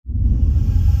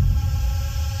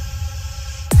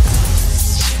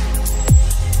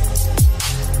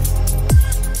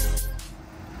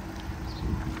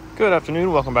Good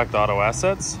afternoon, welcome back to Auto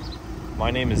Assets. My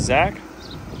name is Zach,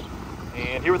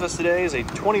 and here with us today is a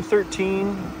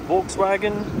 2013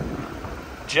 Volkswagen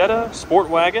Jetta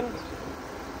SportWagen.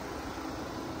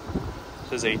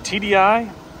 This is a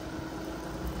TDI.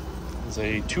 It's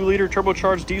a 2-liter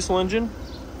turbocharged diesel engine,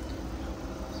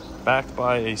 backed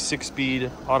by a 6-speed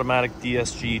automatic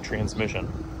DSG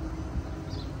transmission.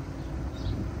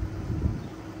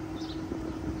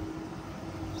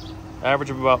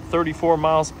 Average of about 34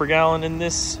 miles per gallon in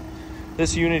this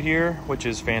unit here, which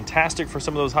is fantastic for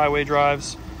some of those highway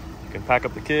drives. You can pack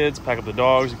up the kids, pack up the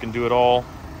dogs, you can do it all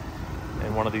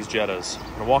in one of these Jettas.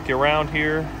 I'm gonna walk you around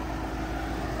here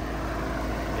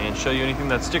and show you anything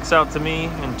that sticks out to me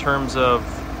in terms of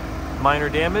minor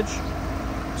damage.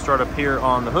 Start up here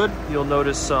on the hood. You'll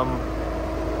notice some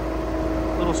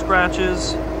little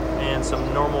scratches and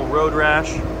some normal road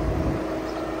rash.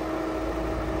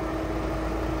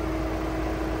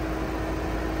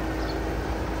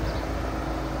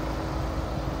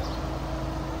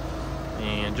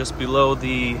 And just below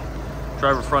the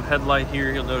driver front headlight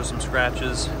here, you'll notice some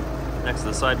scratches next to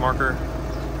the side marker.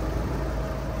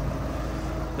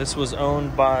 This was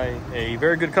owned by a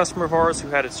very good customer of ours who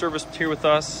had it serviced here with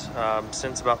us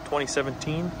since about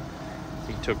 2017.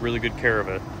 He took really good care of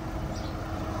it.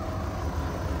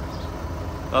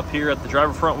 Up here at the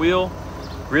driver front wheel,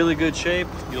 really good shape.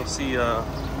 You'll see a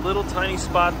little tiny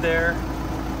spot there,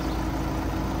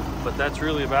 but that's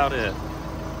really about it.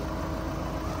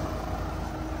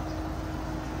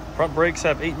 Front brakes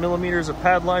have 8 millimeters of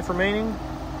pad life remaining,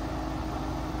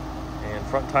 and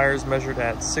front tires measured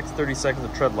at 6/32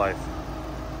 of tread life.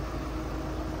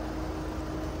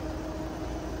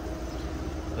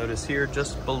 Notice here,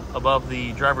 just above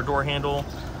the driver door handle,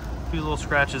 a few little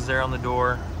scratches there on the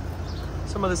door.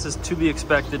 Some of this is to be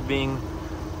expected, being,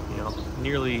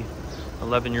 nearly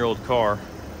 11-year-old car.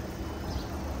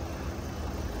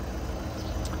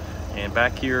 And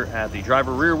back here at the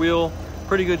driver rear wheel,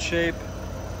 pretty good shape.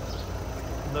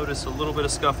 Notice a little bit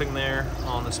of scuffing there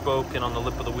on the spoke and on the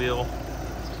lip of the wheel,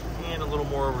 and a little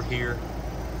more over here.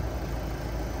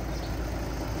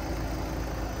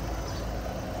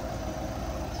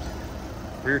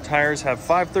 Rear tires have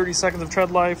 5/32 of tread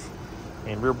life,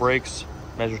 and rear brakes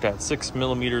measured at 6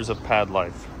 millimeters of pad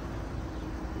life.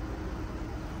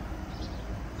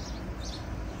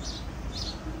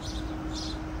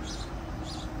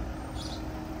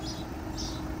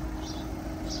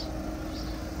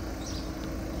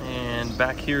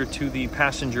 Back here to the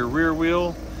passenger rear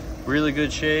wheel, really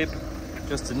good shape.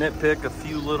 Just to nitpick, a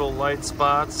few little light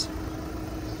spots.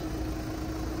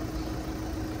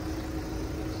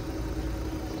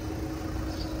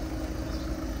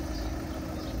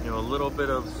 A little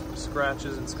bit of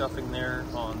scratches and scuffing there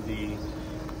on the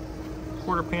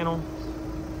quarter panel.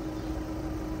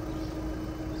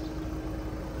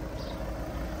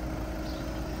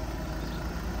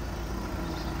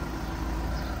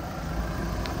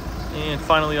 And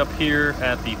finally up here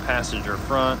at the passenger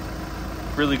front,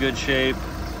 really good shape.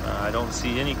 I don't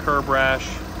see any curb rash,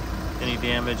 any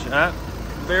damage.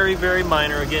 Very, very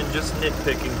minor. Again, just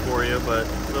nitpicking for you, but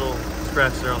little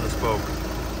scratch there on the spoke.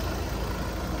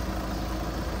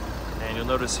 And you'll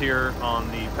notice here on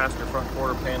the passenger front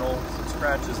quarter panel, some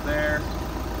scratches there.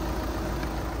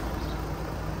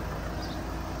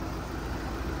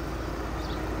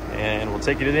 And we'll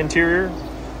take you to the interior.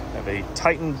 Have a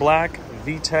Titan black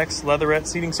VIII leatherette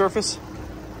seating surface.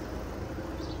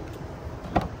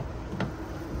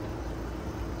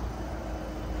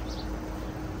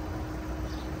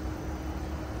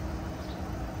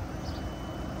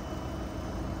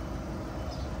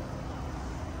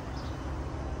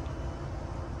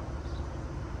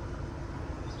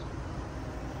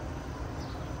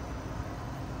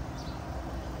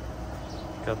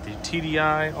 Got the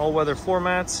TDI all-weather floor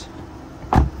mats.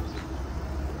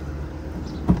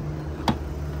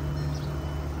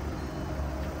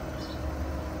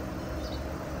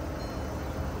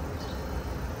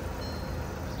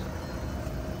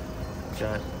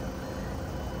 Got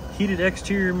heated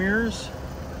exterior mirrors.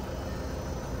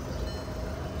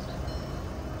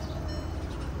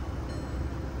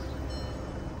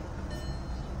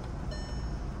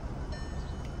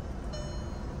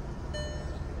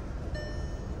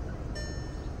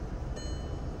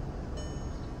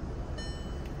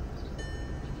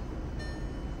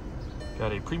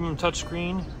 Got a premium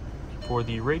touchscreen for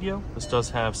the radio. This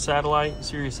does have satellite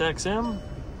Sirius XM.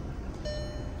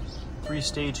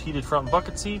 3-stage heated front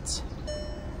bucket seats,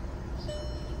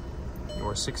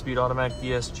 your 6-speed automatic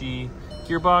DSG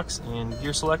gearbox and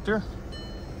gear selector,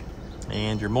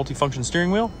 and your multifunction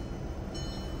steering wheel.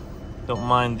 Don't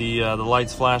mind the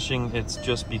lights flashing. It's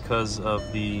just because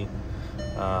of the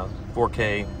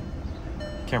 4K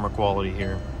camera quality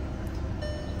here.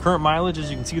 Current mileage,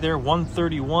 as you can see there,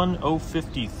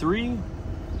 131,053.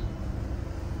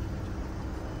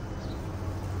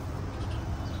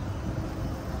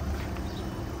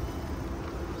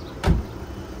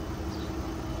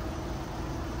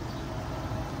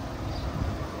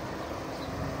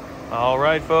 All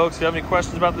right, folks, if you have any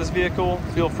questions about this vehicle,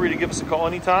 feel free to give us a call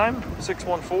anytime,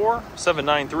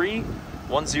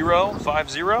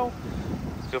 614-793-1050.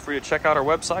 Feel free to check out our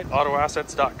website,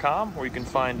 autoassets.com, where you can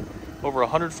find over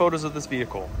 100 photos of this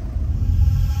vehicle.